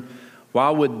children. Why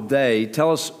would they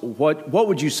tell us what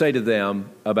would you say to them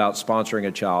about sponsoring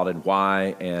a child and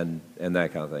why and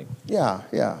that kind of thing?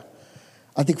 Yeah.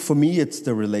 I think for me, it's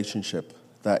the relationship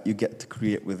that you get to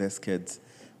create with these kids.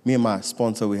 Me and my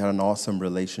sponsor, we had an awesome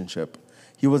relationship.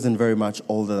 He wasn't very much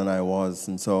older than I was,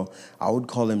 and so I would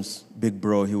call him big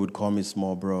bro. He would call me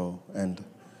small bro, and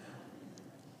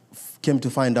came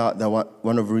to find out that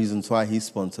one of the reasons why he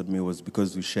sponsored me was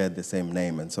because we shared the same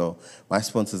name. And so my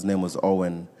sponsor's name was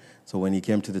Owen. So when he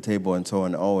came to the table and saw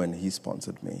an Owen, he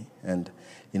sponsored me. And,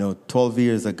 12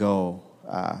 years ago,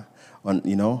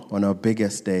 on our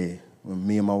biggest day, when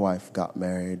me and my wife got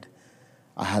married,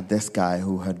 I had this guy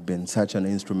who had been such an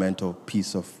instrumental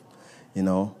piece of,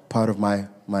 part of my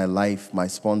life, my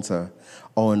sponsor.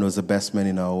 Owen was the best man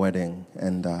in our wedding.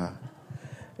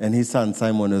 And his son,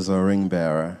 Simon, is a ring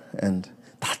bearer. And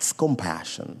that's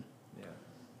compassion. Yeah.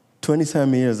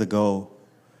 27 years ago,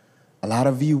 a lot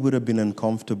of you would have been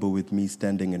uncomfortable with me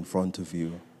standing in front of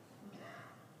you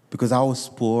because I was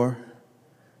poor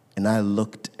and I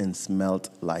looked and smelled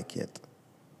like it.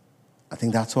 I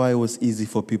think that's why it was easy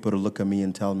for people to look at me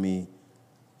and tell me,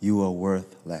 you are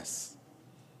worth less.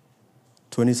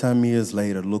 20-some years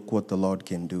later, look what the Lord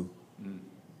can do.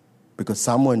 Because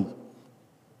someone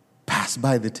passed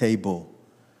by the table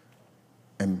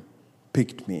and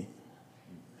picked me.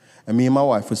 And me and my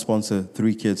wife, we sponsor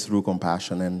 3 kids through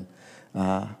Compassion. And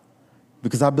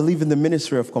because I believe in the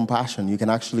ministry of compassion, you can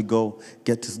actually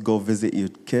get to go visit your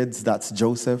kids. That's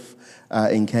Joseph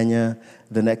in Kenya.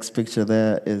 The next picture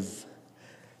there is...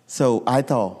 So I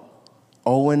thought,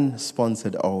 Owen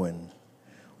sponsored Owen.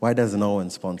 Why doesn't Owen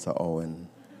sponsor Owen?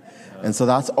 And so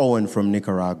that's Owen from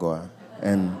Nicaragua.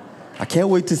 And I can't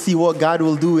wait to see what God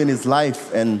will do in his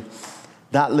life. And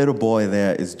that little boy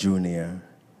there is Junior.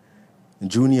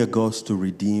 And Junior goes to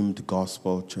Redeemed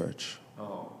Gospel Church.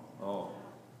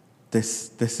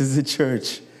 This is a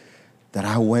church that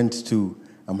I went to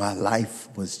and my life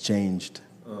was changed.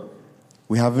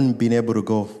 We haven't been able to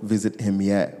go visit him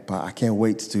yet, but I can't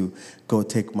wait to go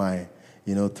take my,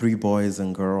 3 boys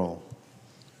and girl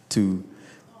to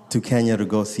Kenya to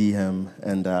go see him.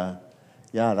 And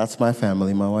that's my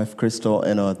family, my wife Crystal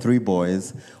and our 3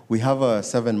 boys. We have a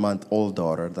 7-month-old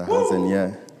daughter that hasn't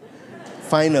yet.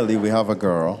 Finally, we have a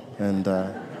girl. And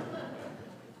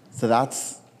so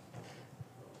that's...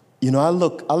 I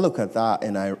look at that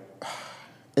and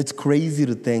it's crazy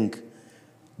to think,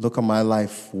 look at my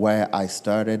life, where I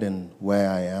started and where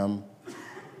I am,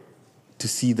 to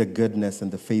see the goodness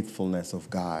and the faithfulness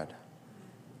of God.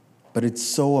 But it's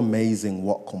so amazing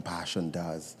what compassion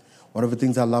does. One of the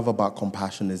things I love about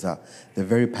compassion is that they're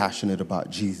very passionate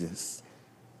about Jesus.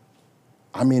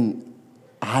 I mean,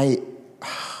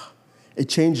 it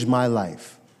changed my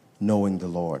life knowing the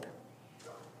Lord.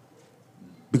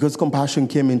 Because compassion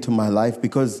came into my life,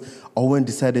 because Owen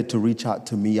decided to reach out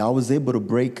to me, I was able to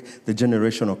break the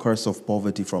generational curse of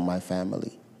poverty from my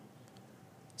family.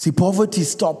 See, poverty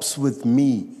stops with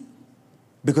me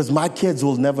because my kids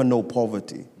will never know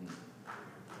poverty.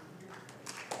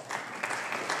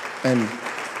 And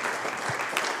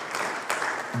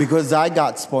because I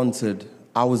got sponsored,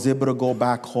 I was able to go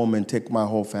back home and take my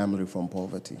whole family from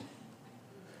poverty.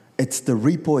 It's the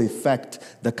ripple effect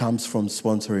that comes from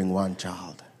sponsoring one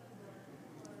child.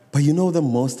 But the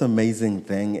most amazing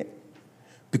thing?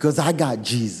 Because I got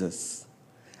Jesus,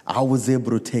 I was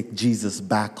able to take Jesus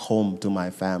back home to my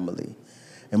family.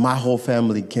 And my whole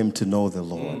family came to know the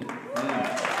Lord.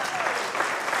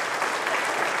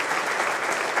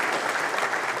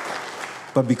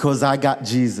 But because I got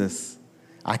Jesus,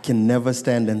 I can never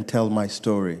stand and tell my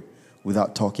story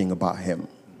without talking about him.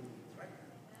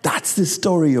 That's the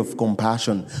story of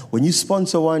compassion. When you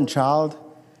sponsor one child,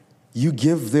 you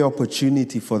give the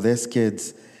opportunity for these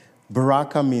kids.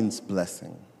 Baraka means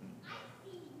blessing.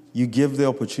 You give the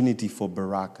opportunity for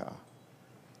Baraka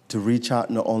to reach out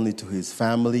not only to his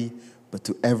family, but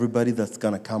to everybody that's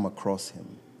going to come across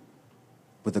him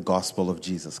with the gospel of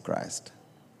Jesus Christ.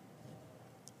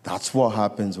 That's what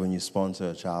happens when you sponsor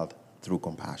a child through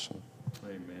compassion.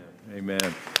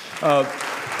 Amen.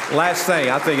 Last thing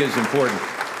I think is important.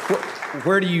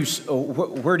 Where do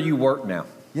you work now?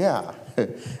 Yeah.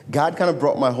 God kind of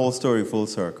brought my whole story full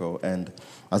circle. And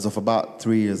as of about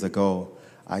 3 years ago,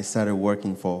 I started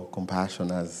working for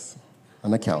Compassion as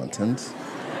an accountant.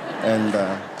 And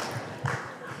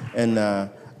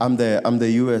I'm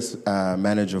the U.S.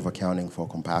 manager of accounting for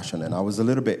Compassion. And I was a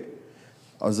little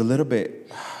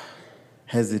bit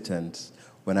hesitant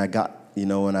when I got,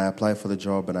 when I applied for the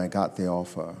job and I got the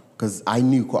offer, because I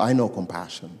know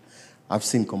Compassion. I've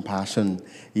seen Compassion,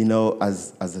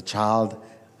 as a child.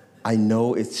 I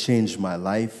know it's changed my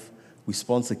life. We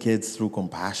sponsor kids through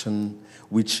Compassion,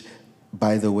 which,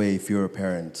 by the way, if you're a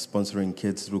parent, sponsoring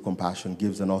kids through Compassion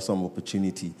gives an awesome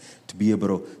opportunity to be able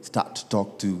to start to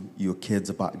talk to your kids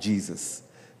about Jesus.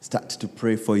 Start to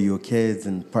pray for your kids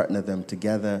and partner them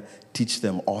together, teach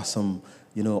them awesome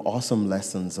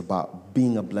lessons about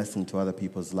being a blessing to other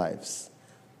people's lives.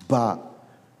 But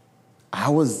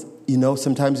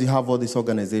sometimes you have all these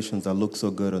organizations that look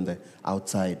so good on the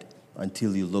outside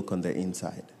until you look on the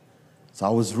inside. So I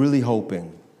was really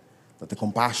hoping that the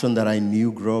compassion that I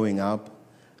knew growing up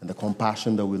and the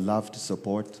compassion that we love to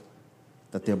support,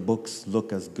 that their books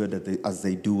look as good as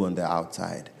they do on the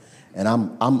outside. And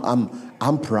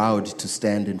I'm proud to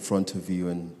stand in front of you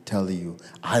and tell you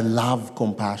I love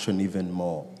Compassion even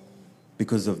more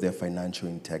because of their financial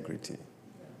integrity.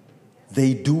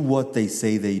 They do what they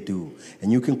say they do.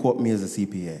 And you can quote me as a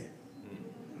CPA.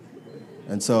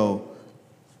 And so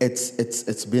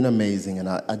it's been amazing. And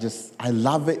I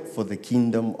love it for the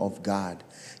kingdom of God.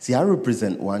 See, I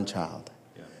represent one child.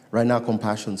 Yeah. Right now,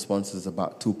 Compassion sponsors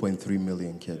about 2.3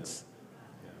 million kids.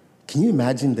 Yeah. Yeah. Can you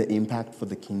imagine the impact for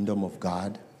the kingdom of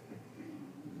God?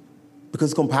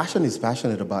 Because Compassion is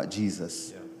passionate about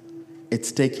Jesus. Yeah.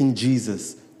 It's taking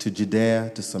Jesus to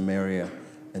Judea, to Samaria,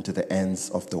 and to the ends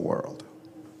of the world.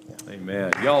 Yeah.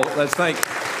 Amen. Y'all, let's thank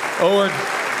Owen.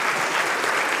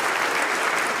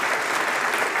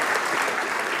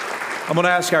 I'm going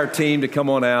to ask our team to come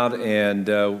on out, and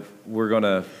we're going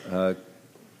to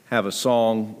have a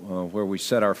song where we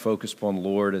set our focus upon the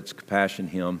Lord. It's a compassion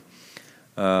hymn.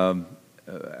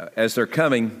 As they're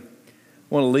coming,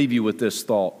 I want to leave you with this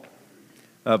thought.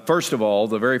 First of all,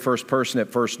 the very first person at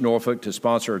First Norfolk to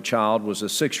sponsor a child was a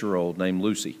 6-year-old named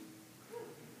Lucy.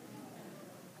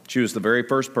 She was the very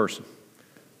first person.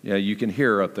 Yeah, you can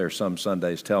hear her up there some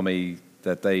Sundays tell me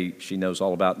that she knows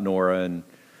all about Nora, and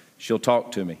she'll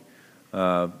talk to me.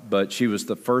 But she was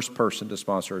the first person to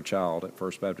sponsor a child at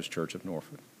First Baptist Church of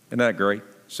Norfolk. Isn't that great?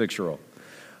 6-year-old.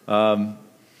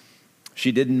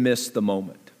 She didn't miss the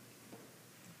moment.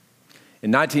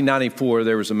 In 1994,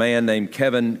 there was a man named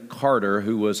Kevin Carter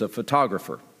who was a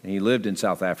photographer. He lived in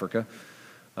South Africa.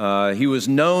 He was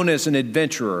known as an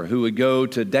adventurer who would go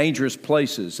to dangerous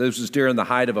places. This was during the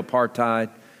height of apartheid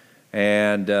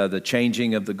and the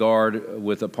changing of the guard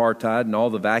with apartheid and all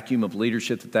the vacuum of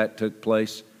leadership that took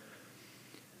place.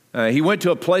 He went to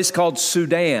a place called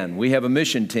Sudan. We have a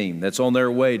mission team that's on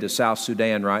their way to South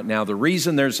Sudan right now. The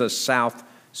reason there's a South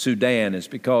Sudan is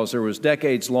because there was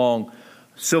decades-long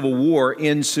civil war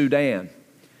in Sudan.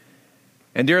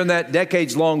 And during that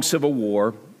decades-long civil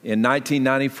war in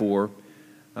 1994,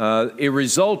 it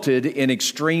resulted in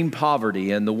extreme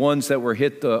poverty, and the ones that were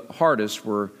hit the hardest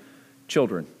were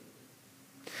children.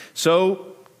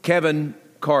 So Kevin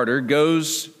Carter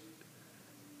goes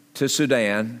to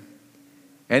Sudan,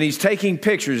 and he's taking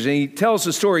pictures, and he tells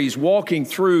the story. He's walking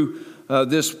through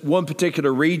this one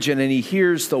particular region, and he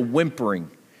hears the whimpering.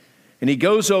 And he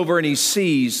goes over and he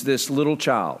sees this little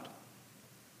child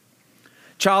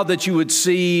that you would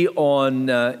see on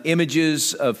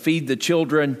images of Feed the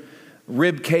Children,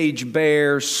 ribcage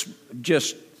bare,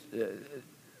 just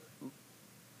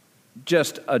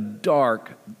a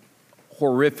dark,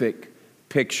 horrific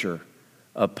picture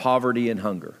of poverty and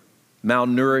hunger,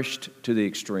 malnourished to the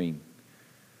extreme.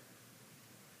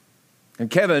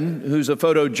 And Kevin, who's a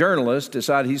photojournalist,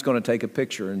 decided he's going to take a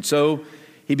picture. And so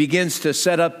he begins to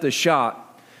set up the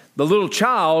shot. The little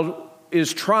child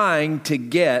is trying to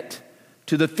get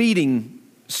to the feeding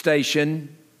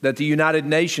station that the United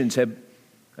Nations have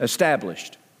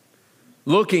established.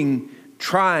 Crawling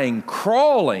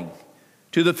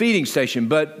to the feeding station,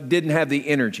 but didn't have the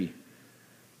energy.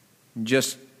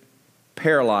 Just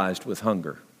paralyzed with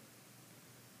hunger.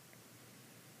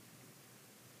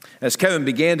 As Kevin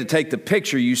began to take the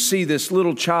picture, you see this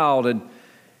little child and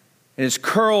it's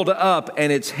curled up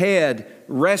and its head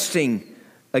resting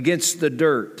against the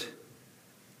dirt.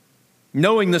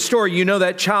 Knowing the story, you know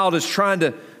that child is trying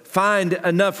to find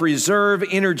enough reserve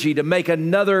energy to make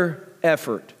another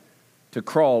effort to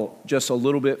crawl just a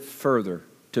little bit further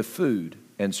to food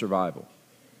and survival.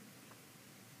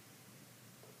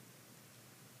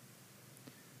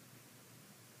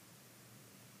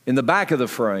 In the back of the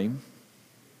frame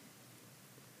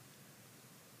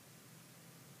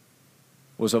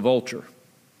was a vulture.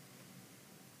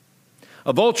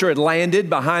 A vulture had landed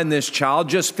behind this child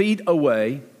just feet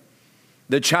away.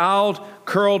 The child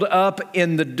curled up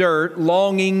in the dirt,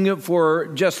 longing for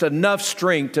just enough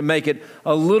strength to make it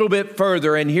a little bit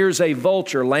further. And here's a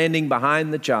vulture landing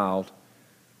behind the child,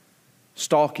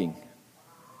 stalking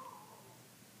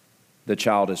the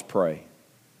child as prey.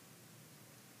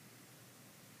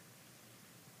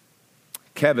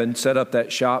 Kevin set up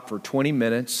that shot for 20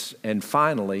 minutes, and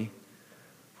finally,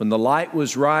 when the light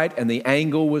was right and the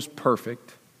angle was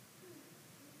perfect,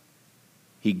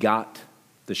 he got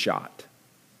the shot.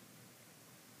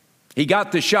 He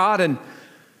got the shot, and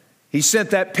he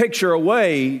sent that picture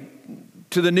away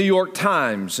to the New York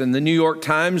Times. And the New York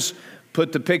Times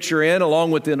put the picture in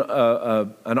along with an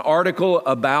article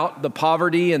about the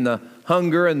poverty and the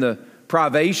hunger and the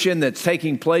privation that's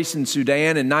taking place in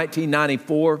Sudan in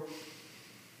 1994.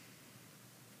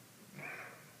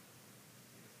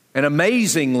 And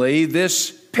amazingly,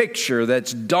 this picture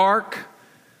that's dark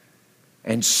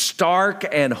and stark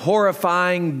and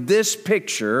horrifying, this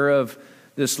picture of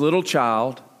this little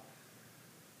child,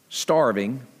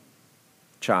 starving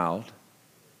child,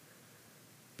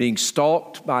 being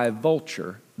stalked by a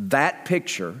vulture, that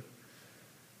picture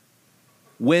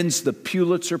wins the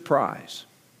Pulitzer Prize.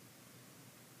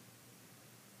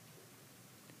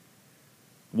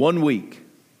 1 week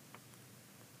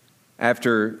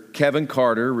after Kevin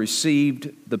Carter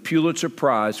received the Pulitzer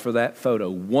Prize for that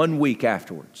photo, 1 week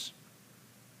afterwards,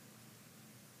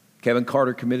 Kevin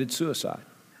Carter committed suicide.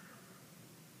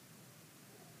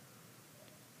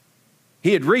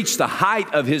 He had reached the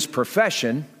height of his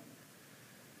profession.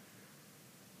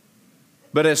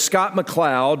 But as Scott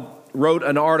McCloud wrote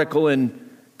an article in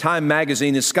Time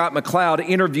magazine, as Scott McCloud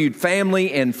interviewed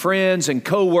family and friends and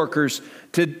co-workers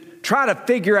to try to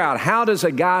figure out, how does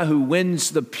a guy who wins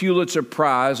the Pulitzer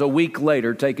Prize a week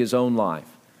later take his own life?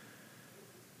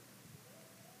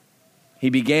 He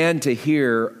began to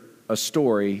hear a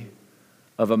story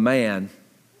of a man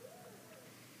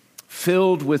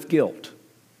filled with guilt.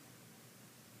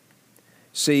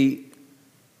 See,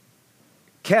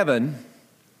 Kevin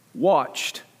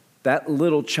watched that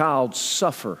little child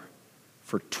suffer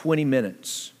for 20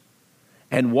 minutes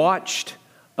and watched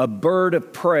a bird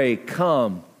of prey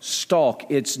come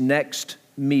stalk its next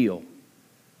meal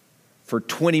for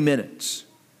 20 minutes.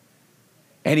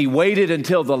 And he waited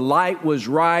until the light was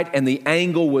right and the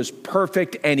angle was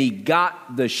perfect and he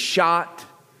got the shot,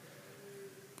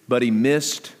 but he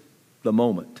missed the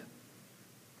moment.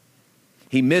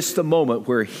 He missed the moment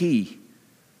where he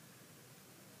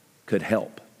could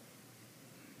help.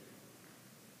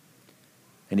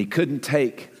 And he couldn't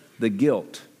take the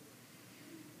guilt.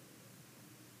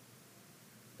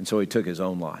 And so he took his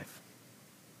own life.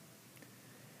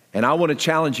 And I want to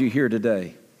challenge you here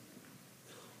today.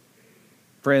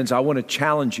 Friends, I want to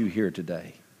challenge you here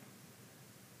today.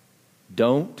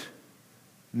 Don't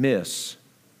miss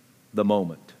the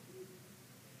moment.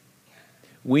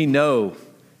 We know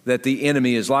that the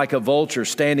enemy is like a vulture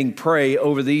standing prey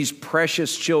over these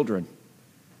precious children.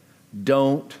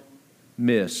 Don't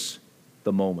miss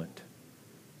the moment.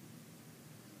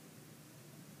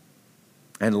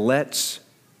 And let's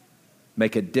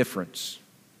make a difference,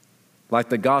 like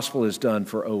the gospel has done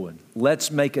for Owen. Let's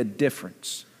make a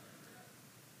difference.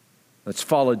 Let's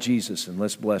follow Jesus and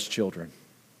let's bless children.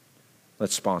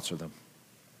 Let's sponsor them.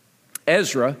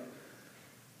 Ezra,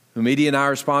 whom Edie and I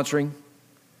are sponsoring,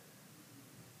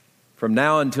 from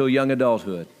now until young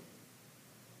adulthood,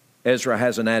 Ezra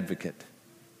has an advocate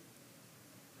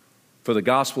for the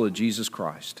gospel of Jesus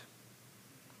Christ.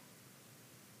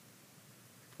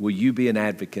 Will you be an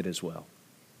advocate as well?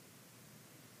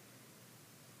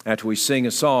 After we sing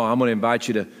a song, I'm going to invite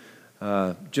you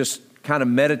to just kind of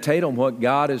meditate on what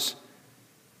God is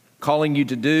calling you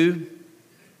to do.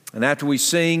 And after we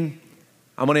sing,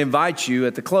 I'm going to invite you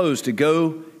at the close to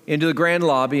go into the grand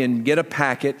lobby and get a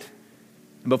packet.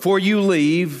 And before you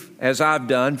leave, as I've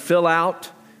done, fill out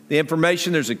the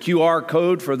information. There's a QR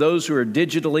code for those who are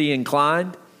digitally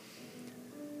inclined.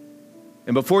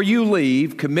 And before you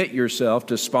leave, commit yourself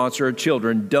to sponsor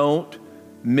children. Don't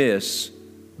miss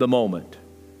the moment.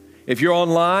 If you're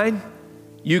online,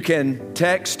 you can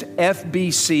text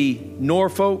FBC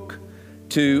Norfolk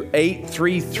to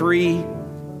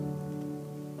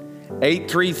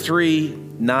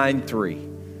 833-93.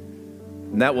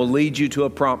 And that will lead you to a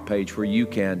prompt page where you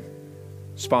can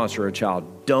sponsor a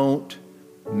child. Don't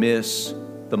miss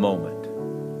the moment.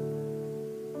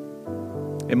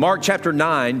 In Mark chapter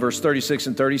 9, verse 36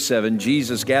 and 37,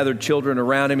 Jesus gathered children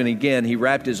around him, and again, he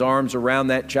wrapped his arms around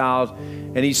that child,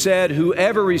 and he said,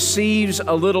 "Whoever receives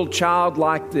a little child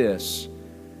like this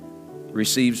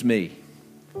receives me.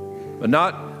 But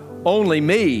not only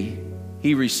me,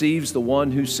 he receives the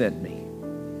one who sent me."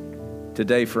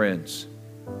 Today, friends,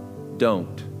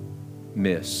 don't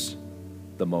miss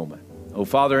the moment. Oh,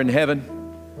 Father in heaven,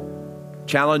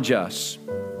 challenge us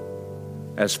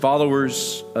as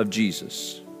followers of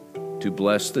Jesus to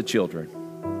bless the children.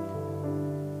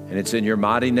 And it's in your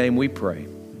mighty name we pray.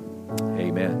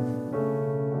 Amen.